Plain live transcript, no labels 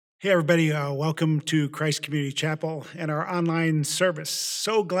Hey, everybody, welcome to Christ Community Chapel and our online service.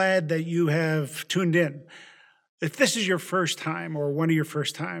 So glad that you have tuned in. If this is your first time or one of your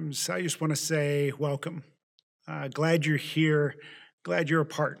first times, I just want to say welcome. Glad you're here. Glad you're a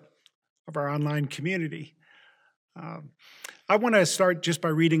part of our online community. I want to start just by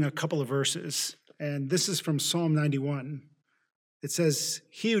reading a couple of verses, and this is from Psalm 91. It says,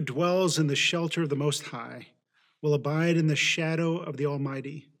 "He who dwells in the shelter of the Most High will abide in the shadow of the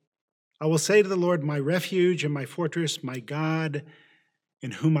Almighty. I will say to the Lord, my refuge and my fortress, my God, in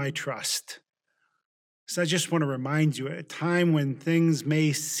whom I trust." So I just want to remind you, at a time when things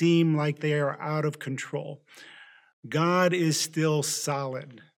may seem like they are out of control, God is still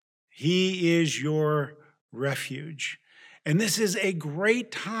solid. He is your refuge. And this is a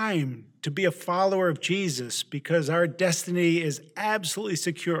great time to be a follower of Jesus because our destiny is absolutely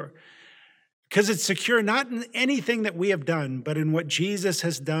secure. Because it's secure not in anything that we have done, but in what Jesus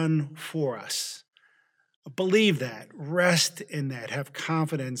has done for us. Believe that, rest in that, have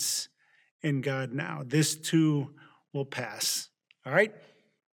confidence in God now. This too will pass. All right?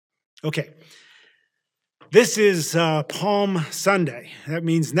 Okay. This is Palm Sunday. That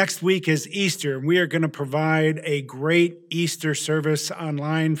means next week is Easter. We are going to provide a great Easter service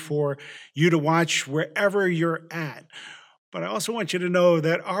online for you to watch wherever you're at. But I also want you to know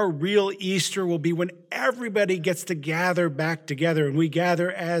that our real Easter will be when everybody gets to gather back together and we gather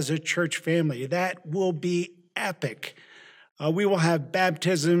as a church family. That will be epic. We will have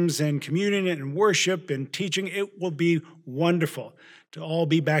baptisms and communion and worship and teaching. It will be wonderful to all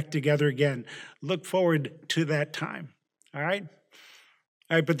be back together again. Look forward to that time. All right?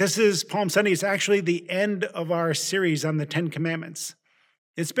 All right, but this is Palm Sunday. It's actually the end of our series on the Ten Commandments.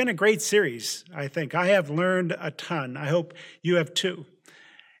 It's been a great series, I think. I have learned a ton. I hope you have too.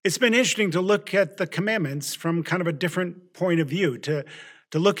 It's been interesting to look at the commandments from kind of a different point of view, to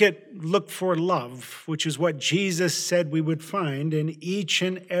look for love, which is what Jesus said we would find in each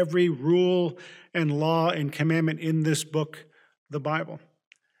and every rule and law and commandment in this book, the Bible.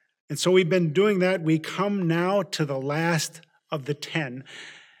 And so we've been doing that. We come now to the last of the 10.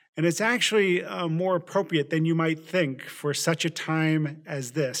 And it's actually more appropriate than you might think for such a time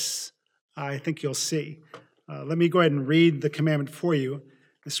as this. I think you'll see. Let me go ahead and read the commandment for you.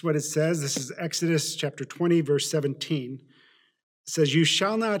 This is what it says. This is Exodus chapter 20, verse 17. It says, "You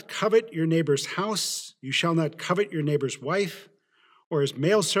shall not covet your neighbor's house. You shall not covet your neighbor's wife, or his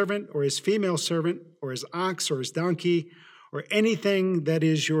male servant, or his female servant, or his ox, or his donkey, or anything that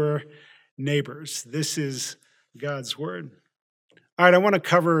is your neighbor's." This is God's word. All right, I want to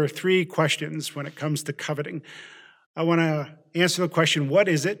cover 3 questions when it comes to coveting. I want to answer the question, what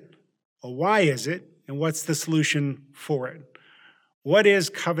is it? Or why is it? And what's the solution for it? What is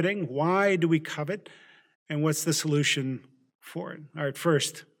coveting? Why do we covet? And what's the solution for it? All right,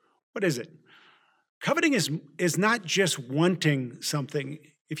 first, what is it? Coveting is not just wanting something.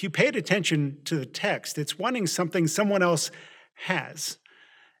 If you paid attention to the text, it's wanting something someone else has.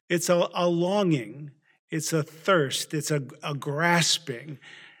 It's a longing. It's a thirst. It's a grasping.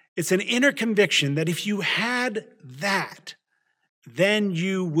 It's an inner conviction that if you had that, then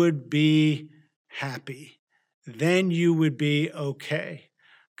you would be happy. Then you would be okay.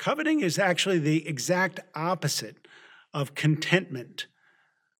 Coveting is actually the exact opposite of contentment.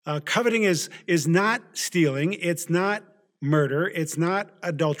 Coveting is not stealing. It's not murder. It's not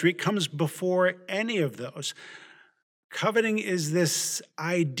adultery. It comes before any of those. Coveting is this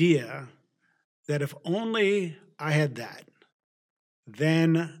idea that if only I had that,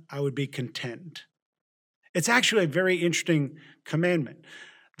 then I would be content. It's actually a very interesting commandment.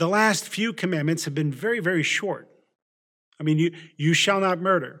 The last few commandments have been very, very short. I mean, you shall not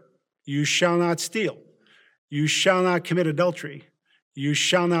murder. You shall not steal. You shall not commit adultery. You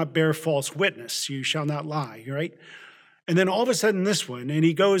shall not bear false witness. You shall not lie, right? And then all of a sudden this one, and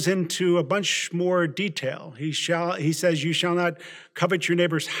he goes into a bunch more detail. He says, you shall not covet your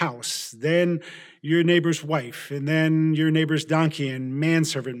neighbor's house, then your neighbor's wife, and then your neighbor's donkey and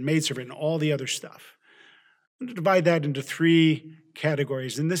manservant, maidservant, and all the other stuff. I'm going to divide that into 3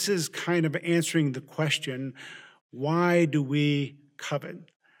 categories. And this is kind of answering the question, why do we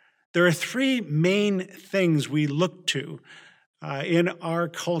covet? There are 3 main things we look to in our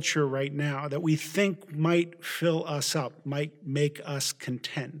culture right now that we think might fill us up, might make us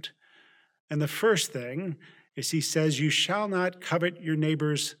content. And the first thing is he says, you shall not covet your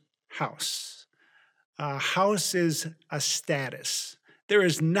neighbor's house. A house is a status. There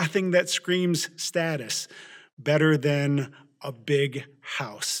is nothing that screams status better than a big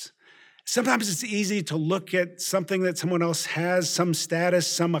house. Sometimes it's easy to look at something that someone else has, some status,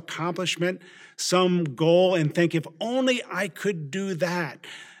 some accomplishment, some goal, and think, if only I could do that,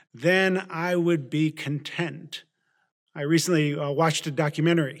 then I would be content. I recently watched a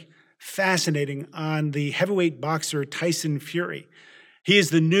documentary, fascinating, on the heavyweight boxer Tyson Fury. He is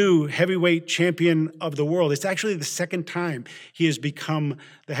the new heavyweight champion of the world. It's actually the second time he has become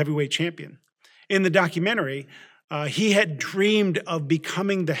the heavyweight champion. In the documentary, he had dreamed of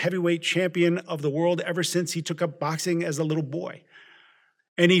becoming the heavyweight champion of the world ever since he took up boxing as a little boy.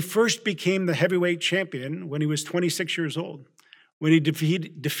 And he first became the heavyweight champion when he was 26 years old, when he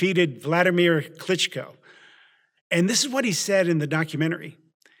defeated Vladimir Klitschko. And this is what he said in the documentary.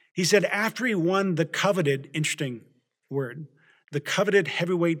 He said after he won the coveted, interesting word, the coveted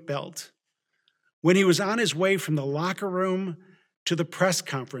heavyweight belt, when he was on his way from the locker room to the press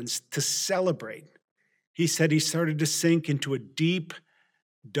conference to celebrate, he said he started to sink into a deep,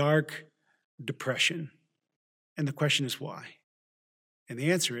 dark depression. And the question is why? And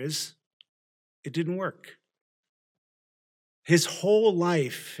the answer is, it didn't work. His whole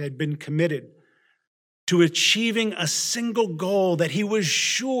life had been committed to achieving a single goal that he was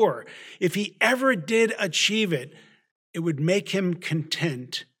sure if he ever did achieve it, it would make him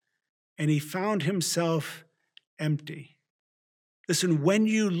content, and he found himself empty. Listen, when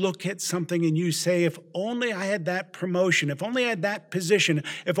you look at something and you say, if only I had that promotion, if only I had that position,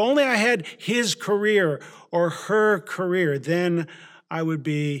 if only I had his career or her career, then I would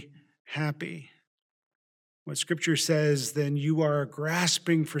be happy. What Scripture says, then you are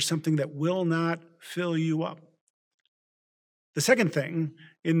grasping for something that will not fill you up. The second thing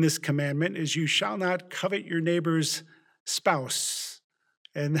in this commandment is you shall not covet your neighbor's spouse.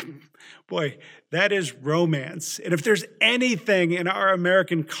 And boy, that is romance. And if there's anything in our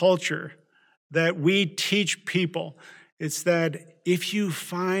American culture that we teach people, it's that if you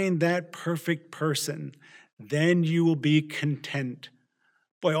find that perfect person, then you will be content.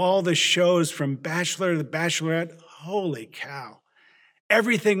 Boy, all the shows from Bachelor to the Bachelorette, holy cow.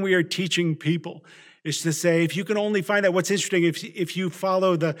 Everything we are teaching people is to say, if you can only find that, what's interesting, if you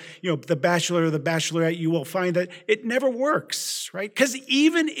follow the Bachelor or the Bachelorette, you will find that it never works, right? Because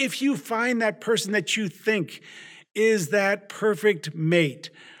even if you find that person that you think is that perfect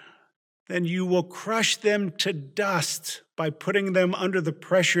mate, then you will crush them to dust by putting them under the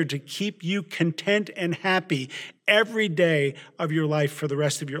pressure to keep you content and happy every day of your life for the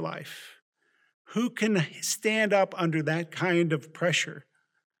rest of your life. Who can stand up under that kind of pressure?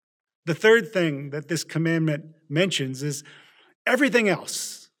 The third thing that this commandment mentions is everything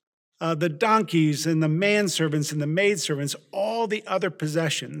else. The donkeys and the manservants and the maidservants, all the other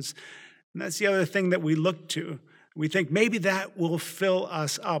possessions. And that's the other thing that we look to. We think maybe that will fill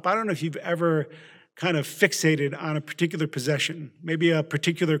us up. I don't know if you've ever kind of fixated on a particular possession, maybe a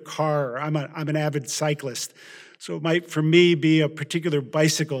particular car. I'm an avid cyclist. So it might, for me, be a particular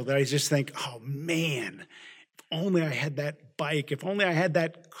bicycle that I just think, oh man, if only I had that bike, if only I had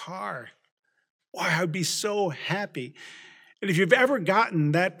that car, boy, I would be so happy. And if you've ever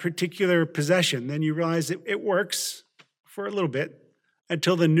gotten that particular possession, then you realize it works for a little bit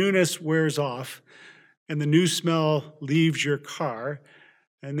until the newness wears off and the new smell leaves your car,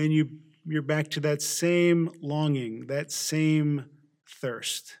 and then you're back to that same longing, that same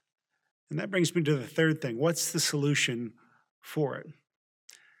thirst. And that brings me to the third thing. What's the solution for it?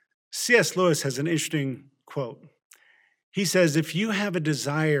 C.S. Lewis has an interesting quote. He says, if you have a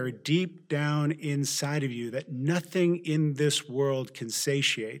desire deep down inside of you that nothing in this world can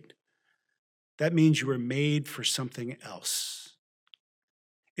satiate, that means you were made for something else.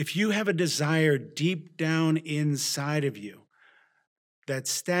 If you have a desire deep down inside of you that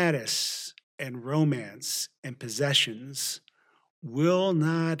status and romance and possessions will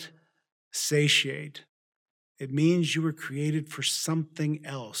not satiate, it means you were created for something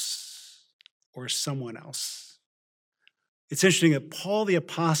else or someone else. It's interesting that Paul the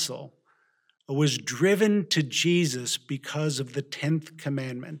Apostle was driven to Jesus because of the 10th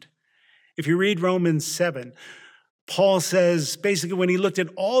commandment. If you read Romans 7, Paul says, basically, when he looked at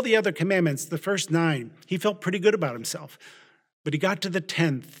all the other commandments, the first 9, he felt pretty good about himself. But he got to the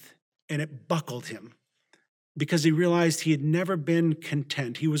 10th, and it buckled him because he realized he had never been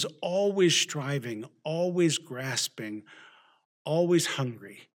content. He was always striving, always grasping, always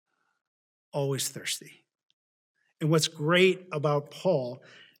hungry, always thirsty. And what's great about Paul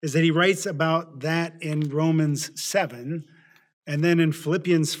is that he writes about that in Romans 7, and then in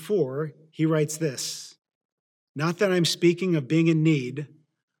Philippians 4, he writes this, not that I'm speaking of being in need,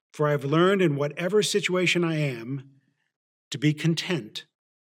 for I've learned in whatever situation I am to be content.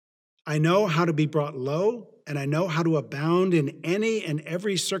 I know how to be brought low, and I know how to abound in any and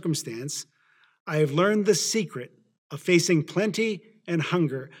every circumstance. I have learned the secret of facing plenty and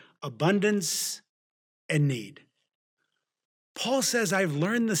hunger, abundance and need. Paul says, I've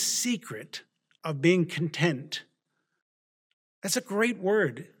learned the secret of being content. That's a great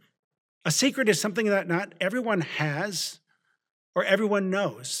word. A secret is something that not everyone has or everyone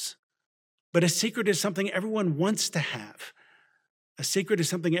knows, but a secret is something everyone wants to have. A secret is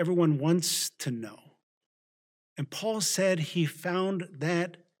something everyone wants to know. And Paul said he found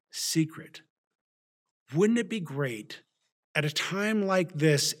that secret. Wouldn't it be great at a time like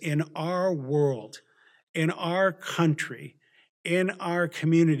this in our world, in our country, in our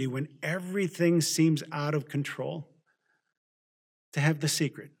community, when everything seems out of control, to have the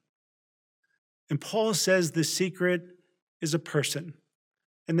secret? And Paul says the secret is a person,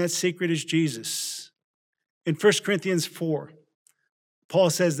 and that secret is Jesus. In 1 Corinthians 4,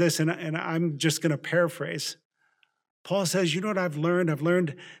 Paul says this, and I'm just going to paraphrase. Paul says, you know what I've learned? I've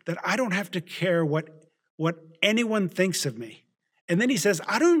learned that I don't have to care what anyone thinks of me. And then he says,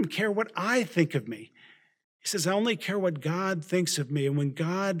 I don't even care what I think of me. He says, I only care what God thinks of me. And when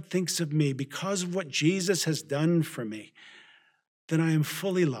God thinks of me, because of what Jesus has done for me, then I am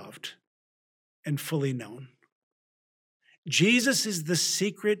fully loved and fully known. Jesus is the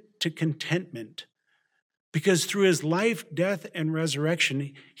secret to contentment, because through his life, death, and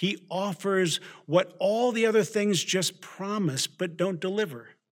resurrection, he offers what all the other things just promise but don't deliver.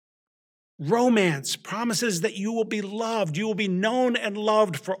 Romance promises that you will be loved. You will be known and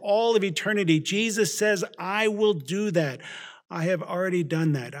loved for all of eternity. Jesus says, I will do that. I have already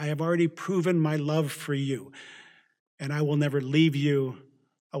done that. I have already proven my love for you. And I will never leave you.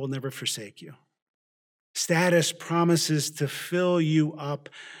 I will never forsake you. Status promises to fill you up.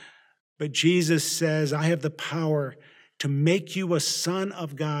 But Jesus says, I have the power to make you a son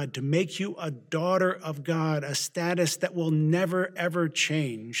of God, to make you a daughter of God, a status that will never, ever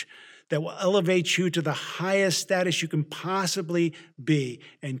change, that will elevate you to the highest status you can possibly be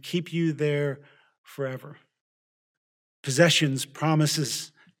and keep you there forever. Possessions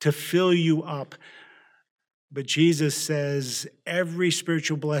promises to fill you up. But Jesus says, every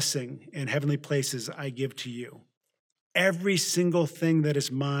spiritual blessing in heavenly places I give to you. Every single thing that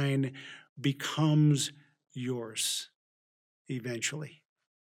is mine becomes yours eventually.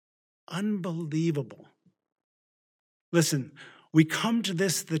 Unbelievable. Listen, we come to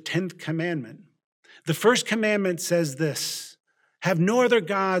this, the 10th commandment. The first commandment says this, have no other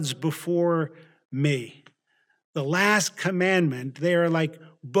gods before me. The last commandment, they are like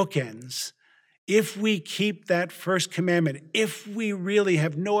bookends. If we keep that first commandment, if we really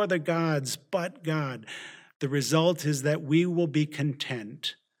have no other gods but God, the result is that we will be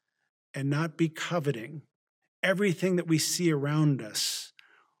content and not be coveting everything that we see around us.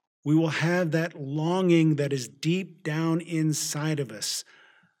 We will have that longing that is deep down inside of us,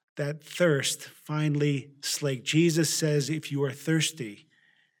 that thirst finally slaked. Jesus says, if you are thirsty,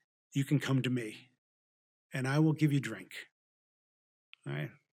 you can come to me, and I will give you drink. All right.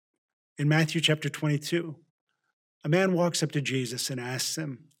 In Matthew chapter 22, a man walks up to Jesus and asks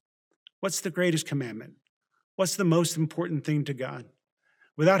him, what's the greatest commandment? What's the most important thing to God?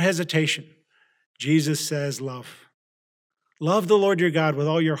 Without hesitation, Jesus says, love. Love the Lord your God with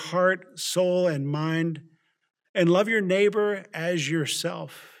all your heart, soul, and mind, and love your neighbor as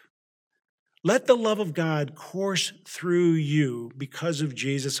yourself. Let the love of God course through you because of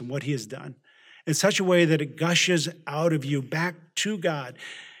Jesus and what he has done in such a way that it gushes out of you back to God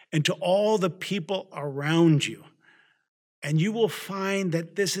and to all the people around you. And you will find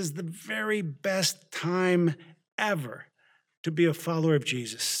that this is the very best time ever to be a follower of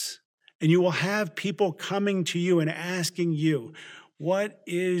Jesus. And you will have people coming to you and asking you, what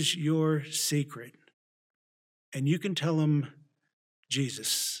is your secret? And you can tell them,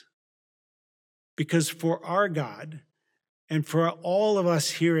 Jesus. Because for our God and for all of us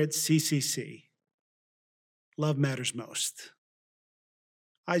here at CCC, love matters most.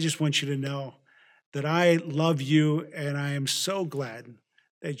 I just want you to know that I love you, and I am so glad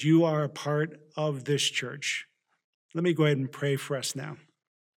that you are a part of this church. Let me go ahead and pray for us now.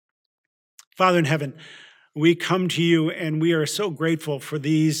 Father in heaven, we come to you, and we are so grateful for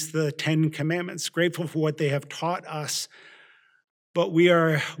the 10 commandments, grateful for what they have taught us, but we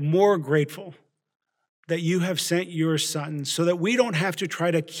are more grateful that you have sent your Son so that we don't have to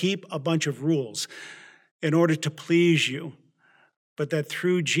try to keep a bunch of rules in order to please you, but that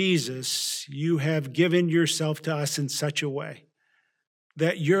through Jesus, you have given yourself to us in such a way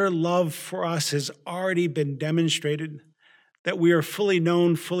that your love for us has already been demonstrated, that we are fully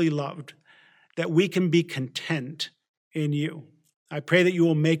known, fully loved, that we can be content in you. I pray that you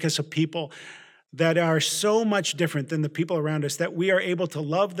will make us a people that are so much different than the people around us, that we are able to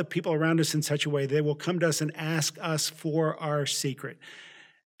love the people around us in such a way they will come to us and ask us for our secret,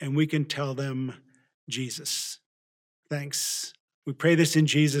 and we can tell them Jesus. Thanks. We pray this in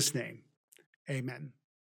Jesus' name. Amen.